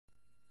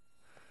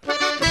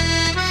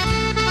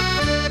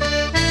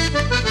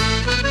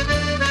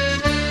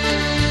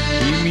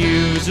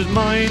is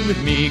mine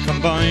with me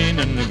combine,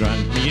 and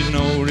grant me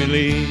no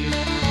relief.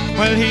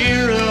 While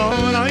here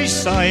alone I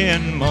sigh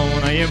and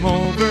moan, I am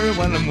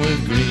overwhelmed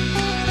with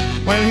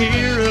grief. While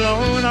here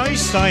alone I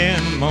sigh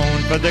and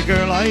moan for the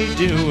girl I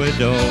do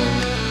adore.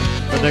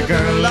 For the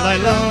girl that I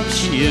love,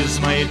 she is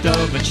my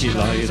dove, and she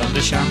lies on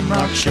the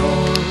shamrock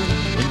shore.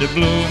 In the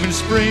blooming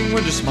spring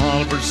when the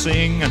small birds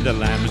sing and the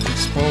lambs did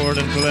sport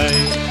and play,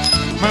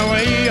 my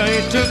way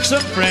I took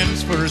some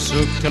friends for a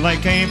sook till I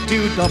came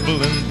to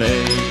Dublin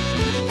Bay.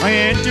 I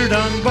entered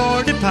on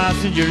board a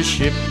passenger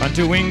ship, and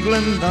to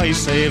England I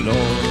sail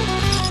o'er.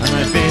 And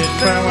I bid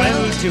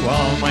farewell to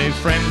all my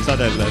friends that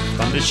I left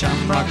on the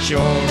shamrock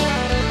shore.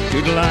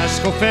 To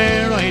Glasgow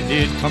fair I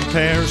did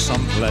compare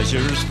some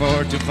pleasures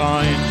for to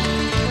find.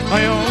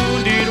 I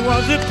owned it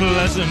was a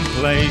pleasant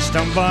place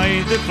down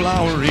by the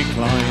flowery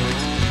Clyde.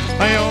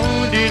 I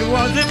owned it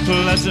was a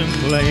pleasant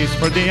place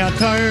for the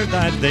attire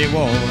that they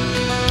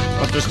wore.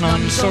 But there's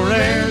none so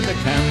rare that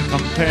can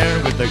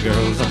compare with the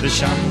girls of the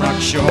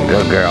shamrock shore.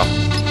 Good girl.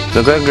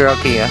 So good girl,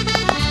 Kia.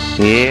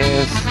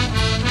 Yes.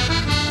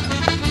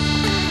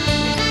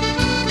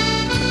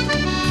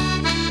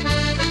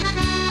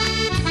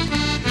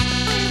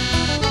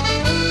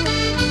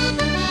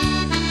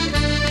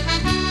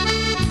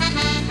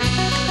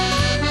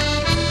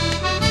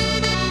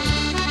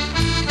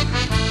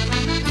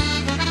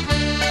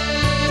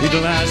 To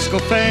Glasgow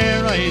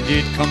fair I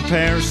did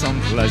compare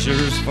some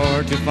pleasures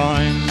for to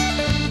find.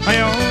 I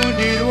owned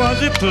it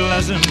was a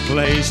pleasant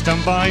place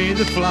down by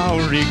the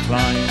flowery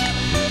Clyde.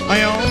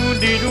 I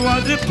owned it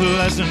was a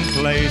pleasant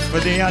place for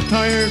the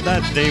attire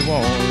that they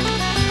wore.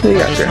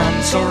 There's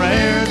none so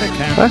rare that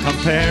can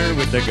compare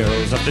with the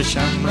girls of the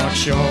shamrock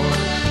shore.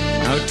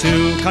 Now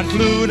to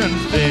conclude and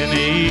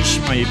finish,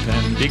 my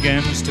pen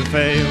begins to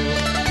fail.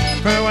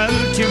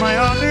 Farewell to my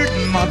honoured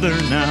mother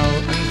now,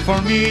 and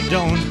for me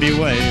don't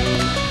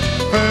bewail.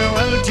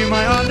 Farewell to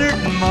my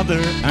honoured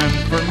mother, and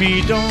for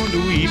me don't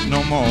weep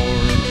no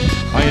more.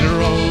 I'll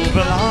rove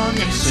along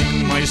and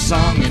sing my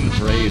song in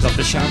praise of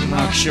the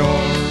shamrock shore.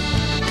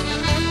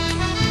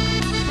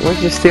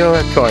 Where'd you steal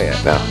that toy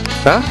at now?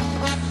 Huh?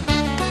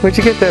 Where'd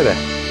you get that at?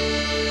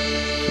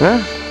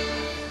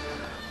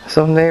 Huh?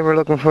 Some neighbor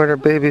looking for their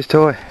baby's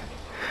toy.